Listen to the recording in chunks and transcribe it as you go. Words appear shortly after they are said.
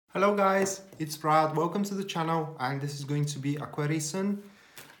Hello guys, it's Brad. Welcome to the channel, and this is going to be Aquarius Sun,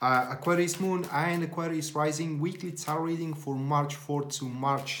 Aquarius Moon and Aquarius Rising weekly tarot reading for March 4th to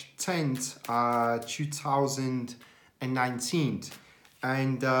March 10th, 2019.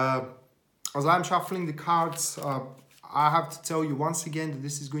 And as I'm shuffling the cards, I have to tell you once again that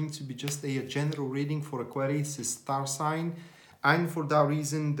this is going to be just a general reading for Aquarius' star sign. And for that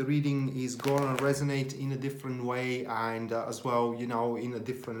reason, the reading is going to resonate in a different way and as well, you know, in a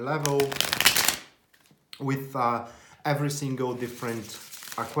different level with every single different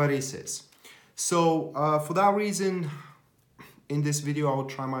Aquariuses. So for that reason, in this video, I will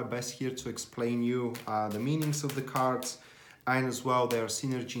try my best here to explain you the meanings of the cards and as well their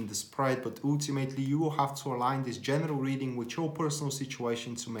synergy in the spread. But ultimately, you will have to align this general reading with your personal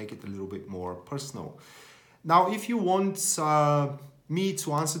situation to make it a little bit more personal. Now, if you want me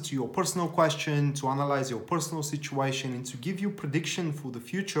to answer to your personal question, to analyze your personal situation, and to give you prediction for the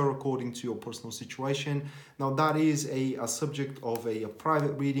future according to your personal situation, now that is a subject of a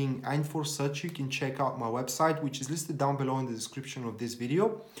private reading, and for such you can check out my website, which is listed down below in the description of this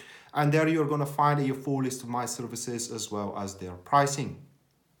video. And there you're going to find a full list of my services as well as their pricing.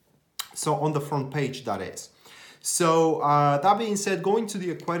 So on the front page, that is. So that being said, going to the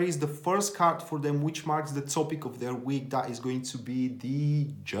Aquarius, the first card for them, which marks the topic of their week, that is going to be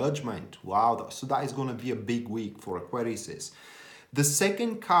the Judgment. Wow, so that is going to be a big week for Aquariuses. The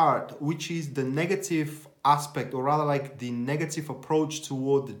second card, which is the negative aspect, or rather like the negative approach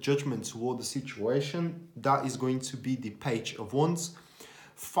toward the judgment, toward the situation, that is going to be the Page of Wands,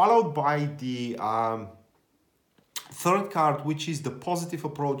 followed by the third card, which is the positive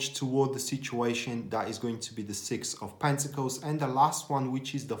approach toward the situation, that is going to be the Six of Pentacles, and the last one,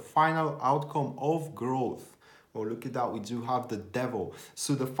 which is the final outcome of growth. Oh, look at that, we do have the Devil.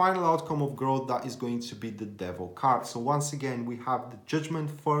 So the final outcome of growth, that is going to be the Devil card. So once again, we have the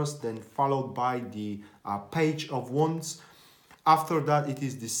Judgment first, then followed by the Page of Wands. After that, it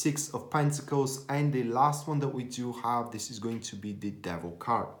is the Six of Pentacles, and the last one that we do have, this is going to be the Devil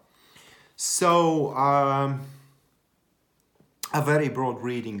card. So a very broad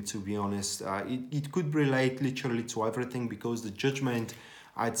reading, to be honest. It could relate literally to everything, because the Judgment,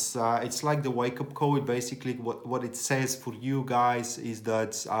 it's like the wake-up call. Basically what it says for you guys is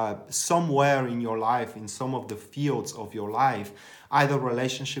that somewhere in your life, in some of the fields of your life, either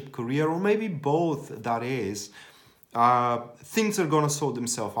relationship, career, or maybe both, that is, things are going to sort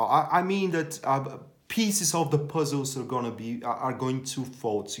themselves out. I mean that pieces of the puzzles are going to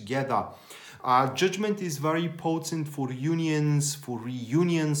fall together. Judgment is very potent for unions, for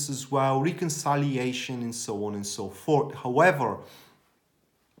reunions as well, reconciliation, and so on and so forth. However,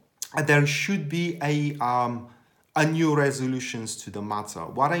 there should be a new resolutions to the matter.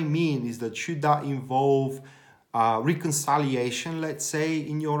 What I mean is that should that involve reconciliation, let's say,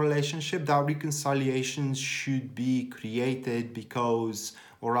 in your relationship, that reconciliation should be created because,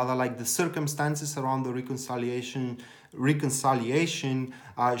 or rather like the circumstances around the reconciliation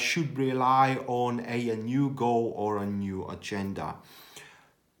should rely on a new goal or a new agenda.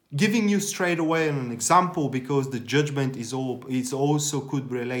 Giving you straight away an example, because the Judgment is also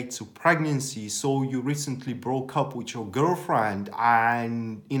could relate to pregnancy. So you recently broke up with your girlfriend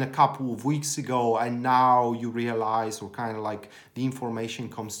and in a couple of weeks ago, and now you realize, or kind of like the information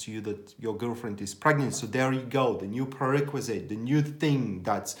comes to you that your girlfriend is pregnant. So there you go, the new prerequisite, the new thing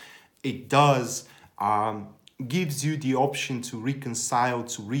that it does gives you the option to reconcile,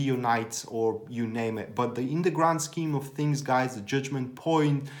 to reunite, or you name it. But in the grand scheme of things, guys, the Judgment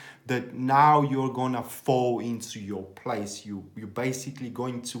point that now you're gonna fall into your place. You're basically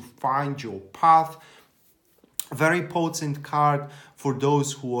going to find your path. Very potent card for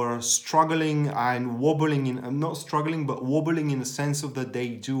those who are struggling and wobbling in, not struggling, but wobbling in the sense of that they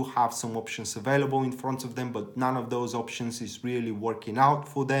do have some options available in front of them, but none of those options is really working out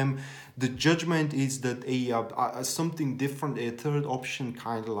for them. The Judgment is that something different, a third option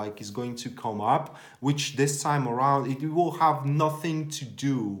kind of like is going to come up, which this time around, it will have nothing to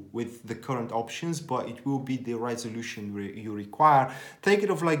do with the current options, but it will be the resolution you require. Take it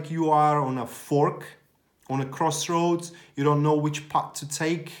of like you are on a fork, on a crossroads, you don't know which path to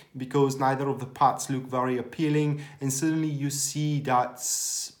take because neither of the paths look very appealing, and suddenly you see that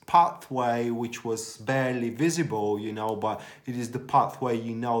pathway which was barely visible, you know, but it is the pathway,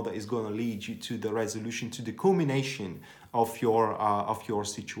 you know, that is going to lead you to the resolution, to the culmination of your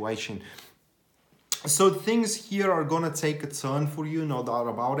situation. So things here are going to take a turn for you, no doubt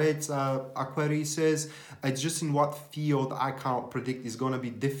about it. Aquarius says it's just in what field I can't predict. Is going to be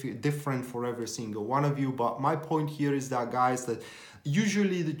different for every single one of you. But my point here is that, guys, that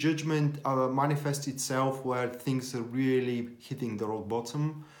usually the Judgment manifests itself where things are really hitting the rock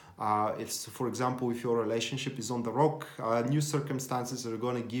bottom. If, for example, if your relationship is on the rock, new circumstances are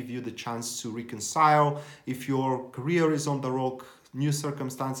going to give you the chance to reconcile. If your career is on the rock, new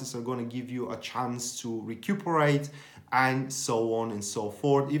circumstances are going to give you a chance to recuperate, and so on and so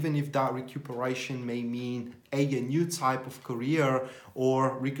forth. Even if that recuperation may mean a new type of career,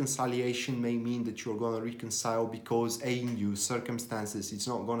 or reconciliation may mean that you're going to reconcile because a new circumstances. It's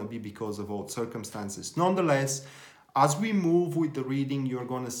not going to be because of old circumstances. Nonetheless, as we move with the reading, you're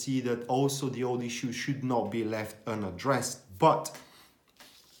going to see that also the old issues should not be left unaddressed. But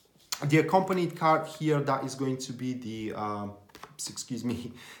the accompanied card here, that is going to be the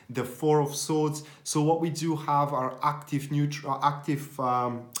the Four of Swords. So what we do have are active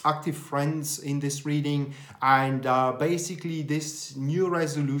friends in this reading, and basically this new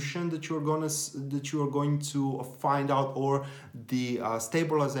resolution that you're going to find out, or the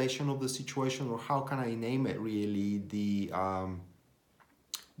stabilization of the situation, or how can I name it really, the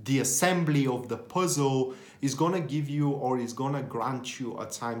assembly of the puzzle is going to give you, or is going to grant you, a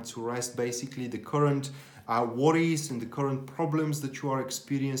time to rest. Basically the current worries and the current problems that you are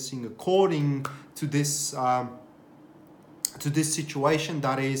experiencing according to this situation,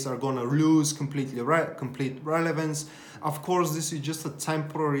 that is, are going to lose complete relevance. Of course, this is just a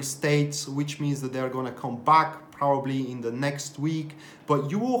temporary state, which means that they're going to come back probably in the next week, but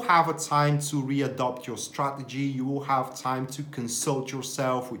you will have a time to readopt your strategy. You will have time to consult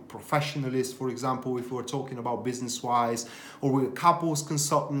yourself with professionalists, for example, if we're talking about business-wise, or with couples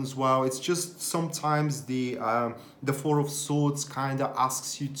consultants. Well, it's just sometimes the Four of Swords kind of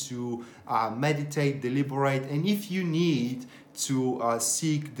asks you to meditate, deliberate, and if you need to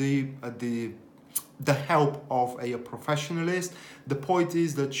seek the help of a professionalist. The point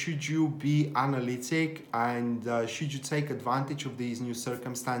is that should you be analytic, and should you take advantage of these new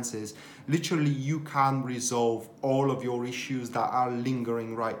circumstances, literally you can resolve all of your issues that are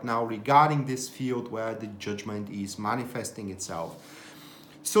lingering right now regarding this field where the judgment is manifesting itself.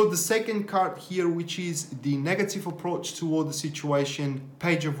 So the second card here, which is the negative approach toward the situation,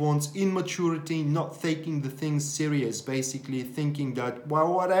 Page of Wands, immaturity, not taking the things serious, basically thinking that,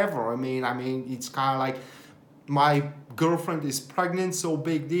 well, whatever, I mean, it's kind of like, my girlfriend is pregnant, so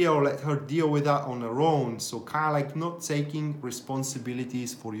big deal, let her deal with that on her own. So kind of like not taking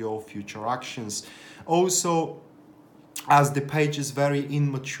responsibilities for your future actions. Also, as the page is very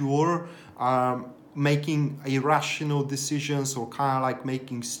immature, making irrational decisions, or kind of like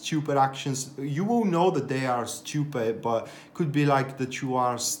making stupid actions. You will know that they are stupid, but could be like that you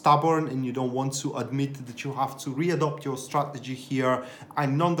are stubborn and you don't want to admit that you have to readopt your strategy here,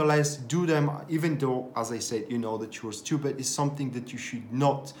 and nonetheless do them, even though, as I said, you know that you're stupid, is something that you should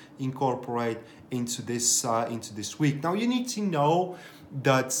not incorporate into this week. Now you need to know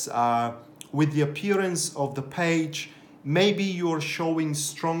that with the appearance of the page, maybe you're showing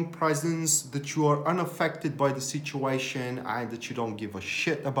strong presence, that you are unaffected by the situation and that you don't give a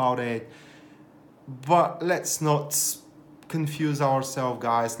shit about it. But let's not confuse ourselves,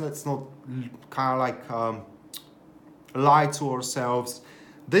 guys. Let's not kind of like lie to ourselves.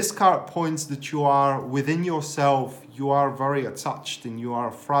 This card points that you are within yourself, you are very attached and you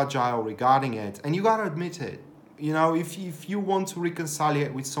are fragile regarding it, and you gotta admit it. You know, if you want to reconcile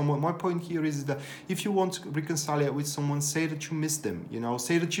with someone, my point here is that if you want to reconcile with someone, say that you miss them, you know,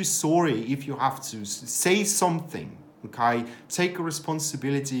 say that you're sorry if you have to, say something, okay? Take a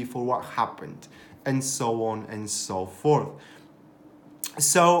responsibility for what happened, and so on and so forth.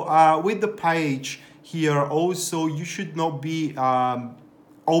 So with the page here also, you should not be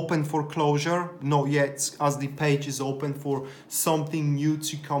open for closure, not yet, as the page is open for something new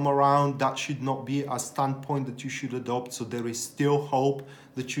to come around. That should not be a standpoint that you should adopt. So there is still hope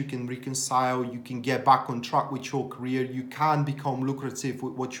that you can reconcile, you can get back on track with your career, you can become lucrative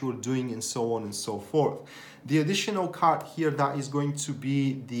with what you're doing, and so on and so forth. The additional card here, that is going to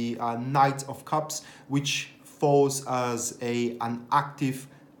be the Knight of Cups, which falls as an active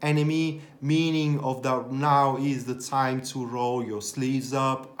enemy, meaning of that now is the time to roll your sleeves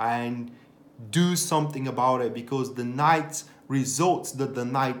up and do something about it, because the Knight results that the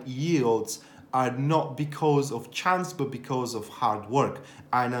Knight yields are not because of chance but because of hard work.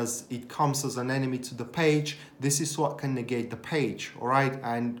 And as it comes as an enemy to the page, this is what can negate the page, all right?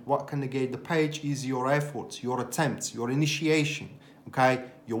 And what can negate the page is your efforts, your attempts, your initiation, okay?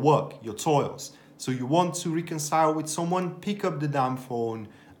 Your work, your toils. So you want to reconcile with someone, pick up the damn phone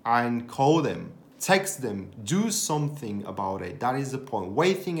and call them, text them, do something about it. That is the point.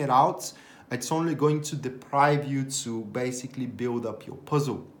 Waiting it out, it's only going to deprive you to basically build up your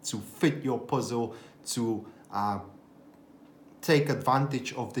puzzle, to fit your puzzle, to take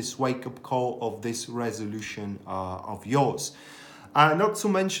advantage of this wake-up call, of this resolution of yours. Not to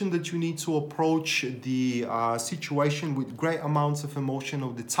mention that you need to approach the situation with great amounts of emotion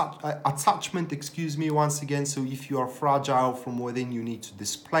of the attachment, excuse me, once again. So if you are fragile from within, you need to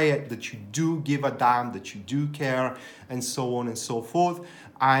display it, that you do give a damn, that you do care, and so on and so forth.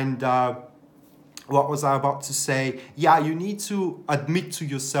 And what was I about to say? Yeah, you need to admit to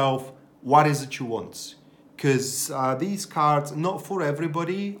yourself what is it you want. Because these cards, not for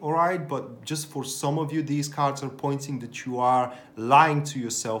everybody, all right, but just for some of you, these cards are pointing that you are lying to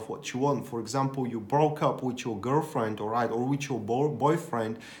yourself what you want. For example, you broke up with your girlfriend, all right, or with your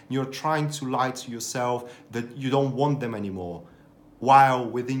boyfriend, and you're trying to lie to yourself that you don't want them anymore, while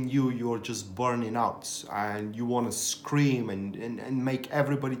within you, you're just burning out and you want to scream and make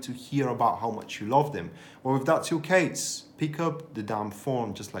everybody to hear about how much you love them. Or if that's your case, pick up the damn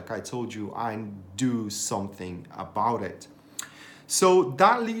phone, just like I told you, and do something about it. So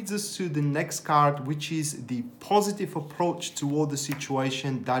that leads us to the next card, which is the positive approach toward the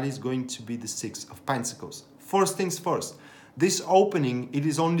situation. That is going to be the Six of Pentacles. First things first. This opening, it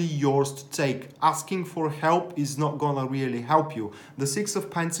is only yours to take. Asking for help is not gonna really help you. The Six of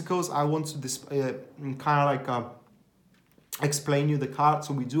Pentacles, I want to explain you the card.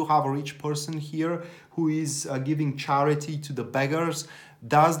 So we do have a rich person here who is giving charity to the beggars.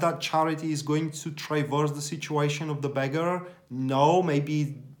 Does that charity is going to traverse the situation of the beggar? No,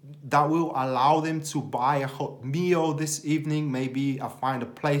 maybe that will allow them to buy a hot meal this evening, maybe find a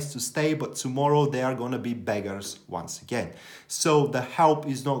place to stay, but tomorrow they are going to be beggars once again. So the help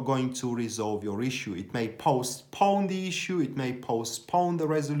is not going to resolve your issue. It may postpone the issue, it may postpone the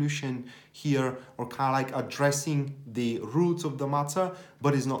resolution here, or kind of like addressing the root of the matter,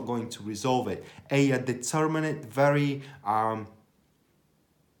 but it's not going to resolve it. A determinate, very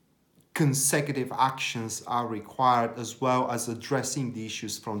consecutive actions are required, as well as addressing the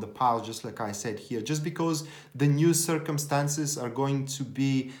issues from the past, just like I said here. Just because the new circumstances are going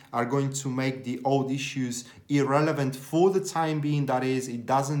to make the old issues irrelevant for the time being, that is, it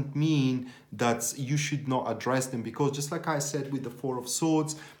doesn't mean that you should not address them, because just like I said with the Four of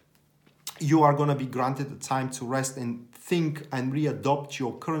Swords, you are going to be granted the time to rest and think and readopt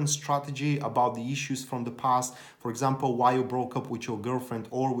your current strategy about the issues from the past. For example, why you broke up with your girlfriend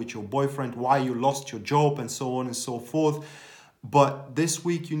or with your boyfriend, why you lost your job, and so on and so forth. But this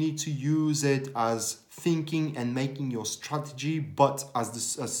week you need to use it as thinking and making your strategy. But as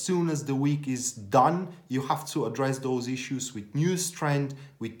soon as the week is done, you have to address those issues with new strength,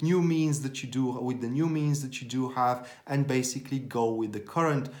 with new means that you do have, and basically go with the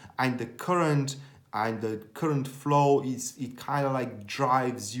current. And the current flow is, it kind of like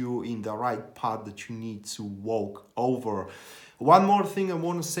drives you in the right path that you need to walk over. One more thing I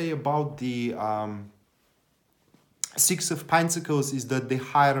want to say about the Six of Pentacles is that the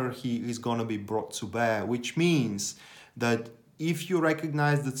hierarchy is going to be brought to bear, which means that if you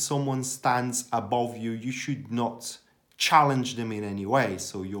recognize that someone stands above you, you should not challenge them in any way.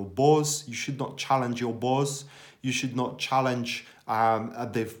 So your boss, you should not challenge your boss. You should not challenge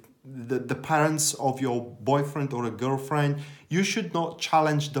the parents of your boyfriend or a girlfriend. You should not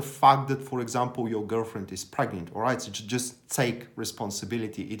challenge the fact that, for example, your girlfriend is pregnant, all right? So just take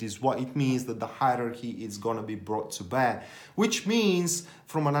responsibility. It is what it means that the hierarchy is going to be brought to bear, which means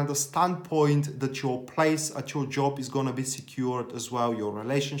from another standpoint that your place at your job is going to be secured as well. Your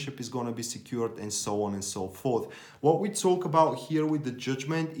relationship is going to be secured, and so on and so forth. What we talk about here with the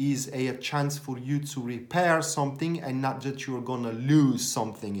Judgment is a chance for you to repair something, and not that you're going to lose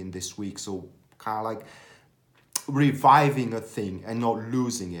something in this week. So kind of like reviving a thing and not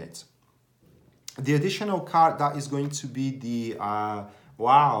losing it. The additional card, that is going to be the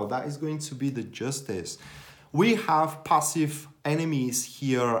that is going to be the Justice. We have passive enemies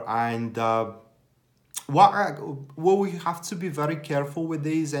here, and we have to be very careful with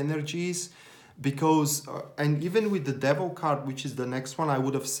these energies, because and even with the Devil card, which is the next one, I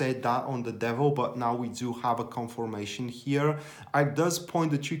would have said that on the Devil, but now we do have a confirmation here. It does point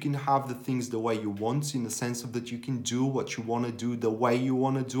that you can have the things the way you want, in the sense of that you can do what you want to do the way you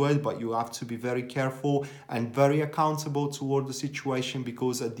want to do it, but you have to be very careful and very accountable toward the situation,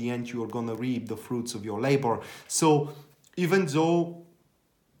 because at the end you are going to reap the fruits of your labor. So even though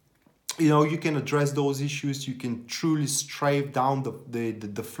you can address those issues, you can truly strafe down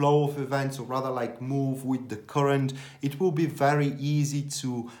the flow of events, or rather like move with the current. It will be very easy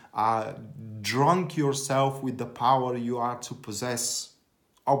to drunk yourself with the power you are to possess,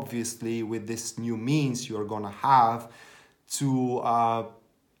 obviously, with this new means you are going to have to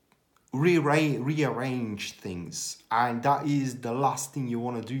rearrange things. And that is the last thing you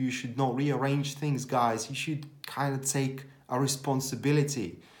want to do. You should not rearrange things, guys. You should kind of take a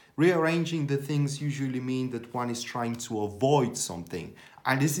responsibility. Rearranging the things usually mean that one is trying to avoid something.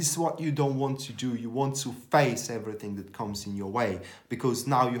 And this is what you don't want to do. You want to face everything that comes in your way, because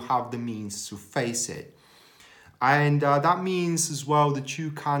now you have the means to face it. And that means as well that you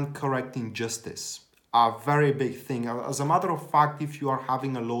can correct injustice. A very big thing. As a matter of fact, if you are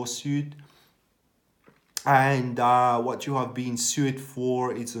having a lawsuit and what you have been sued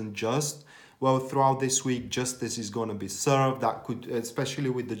for is unjust, well, throughout this week, justice is going to be served. That could, especially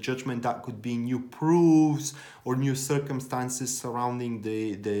with the judgment, that could be new proofs or new circumstances surrounding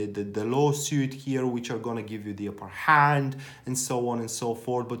the lawsuit here, which are going to give you the upper hand, and so on and so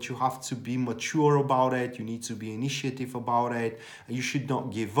forth. But you have to be mature about it. You need to be initiative about it. You should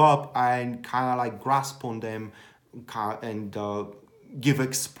not give up and kind of like grasp on them and give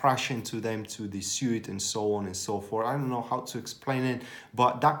expression to them, to the suit, and so on and so forth. I don't know how to explain it,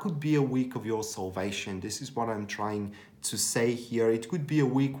 but that could be a week of your salvation. This is what I'm trying to say here. It could be a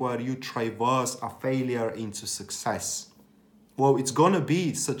week where you traverse a failure into success. Well, it's gonna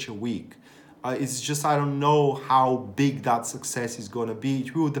be such a week. It's just, I don't know how big that success is going to be.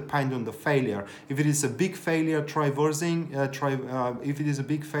 It will depend on the failure. If it is a big failure if it is a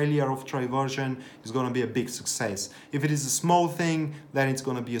big failure of traversion, it's going to be a big success. If it is a small thing, then it's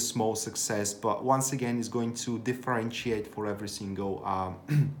going to be a small success. But once again, it's going to differentiate for every single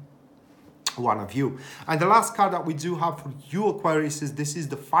one of you. And the last card that we do have for you, Aquarius, is this is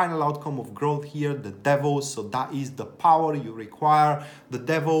the final outcome of growth here, the devil. So that is the power you require. The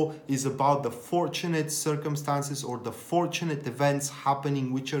devil is about the fortunate circumstances or the fortunate events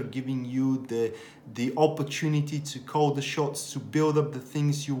happening, which are giving you the opportunity to call the shots, to build up the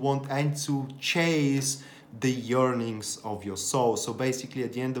things you want, and to chase the yearnings of your soul. So basically,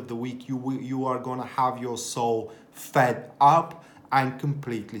 at the end of the week, you are gonna have your soul fed up and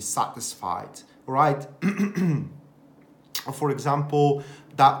completely satisfied, right? For example,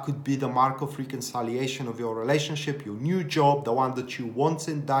 that could be the mark of reconciliation of your relationship, your new job, the one that you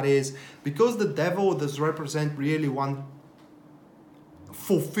wanted, that is, because the devil does represent really one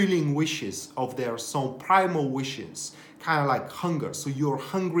fulfilling wishes of their soul, primal wishes, kind of like hunger. So you're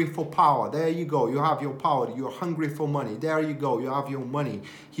hungry for power. There you go. You have your power. You're hungry for money. There you go. You have your money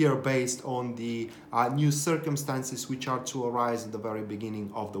here based on the new circumstances which are to arise at the very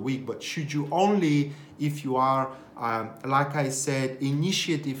beginning of the week. But should you only, if you are, like I said,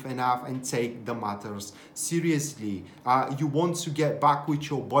 initiative enough and take the matters seriously. You want to get back with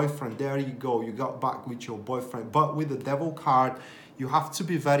your boyfriend. There you go. You got back with your boyfriend. But with the devil card, you have to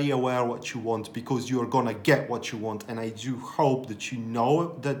be very aware what you want, because you're gonna get what you want. And I do hope that you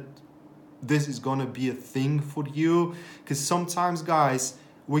know that this is gonna be a thing for you, because sometimes, guys,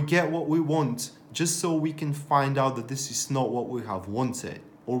 we get what we want just so we can find out that this is not what we have wanted,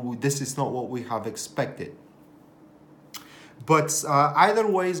 or this is not what we have expected. But either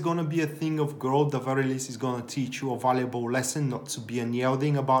way, it's going to be a thing of growth. The very least is going to teach you a valuable lesson, not to be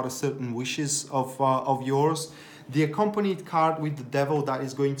unyielding about a certain wishes of yours. The accompanied card with the devil, that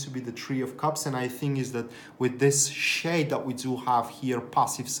is going to be the Three of Cups. And I think is that with this shade that we do have here,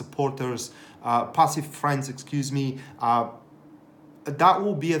 passive supporters, passive friends, excuse me, that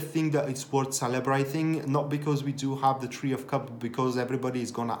will be a thing that it's worth celebrating, not because we do have the Three of Cups, because everybody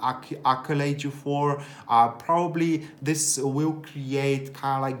is gonna accolade you for. Probably this will create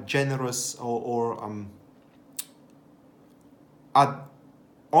kind of like generous or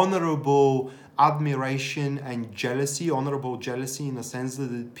honorable admiration and jealousy, honorable jealousy, in a sense that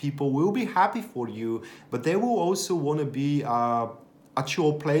the people will be happy for you, but they will also want to be at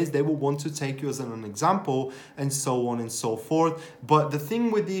your place. They will want to take you as an example, and so on and so forth. But the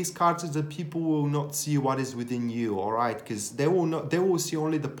thing with these cards is that people will not see what is within you, all right? Because they will see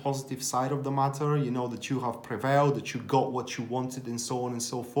only the positive side of the matter, you know, that you have prevailed, that you got what you wanted, and so on and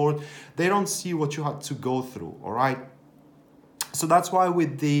so forth. They don't see what you had to go through, all right? So that's why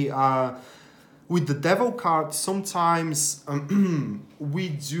with the devil card, sometimes we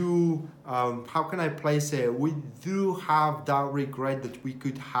do, how can I place it? We do have that regret that we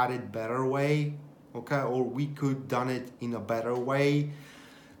could had it better way, okay? Or we could done it in a better way.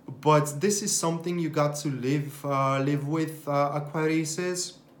 But this is something you got to live with,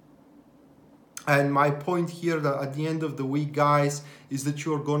 Aquariuses. And my point here, that at the end of the week, guys, is that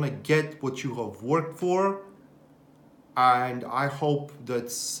you're gonna get what you have worked for. And I hope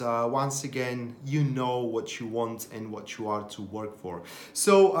that once again, you know what you want and what you are to work for.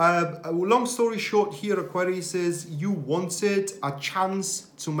 So long story short here, Aquarius, is you wanted a chance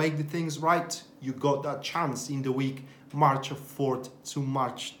to make the things right. You got that chance in the week March 4th to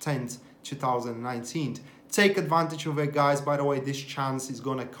March 10th, 2019. Take advantage of it, guys. By the way, this chance is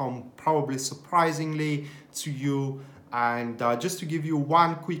going to come probably surprisingly to you. And just to give you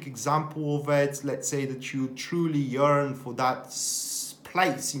one quick example of it, let's say that you truly yearn for that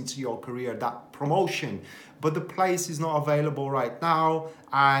place into your career, that promotion, but the place is not available right now,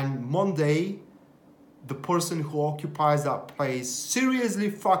 and Monday the person who occupies that place seriously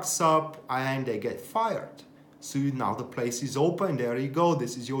fucks up and they get fired. So now the place is open. There you go.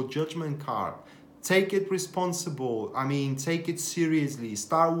 This is your judgment card. Take it responsible. I mean, take it seriously.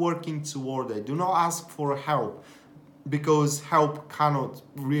 Start working toward it. Do not ask for help, because help cannot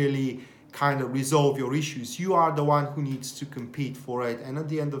really kind of resolve your issues. You are the one who needs to compete for it. And at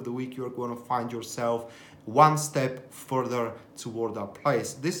the end of the week, you're going to find yourself one step further toward that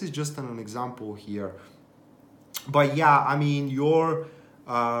place. This is just an example here. But yeah, I mean, your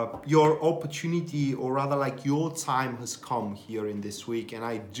opportunity, or rather like your time, has come here in this week, and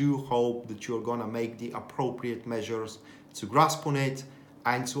I do hope that you're gonna make the appropriate measures to grasp on it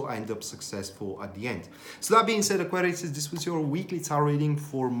and to end up successful at the end. So that being said, Aquarius, this was your weekly tarot reading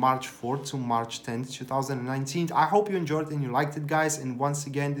for March 4th to March 10th, 2019. I hope you enjoyed it and you liked it, guys. And once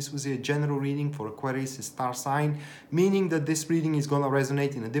again, this was a general reading for Aquarius star sign, meaning that this reading is going to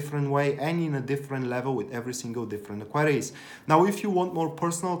resonate in a different way and in a different level with every single different Aquarius. Now, if you want more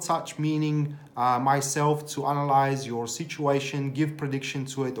personal touch, meaning myself to analyze your situation, give prediction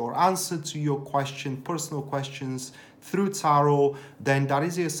to it, or answer to your question, personal questions through tarot, then that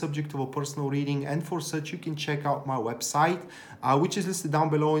is a subject of a personal reading, and for such you can check out my website, which is listed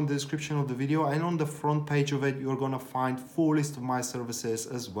down below in the description of the video, and on the front page of it you're gonna find full list of my services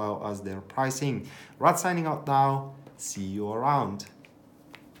as well as their pricing. Rad signing out now. See you around.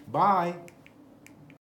 Bye.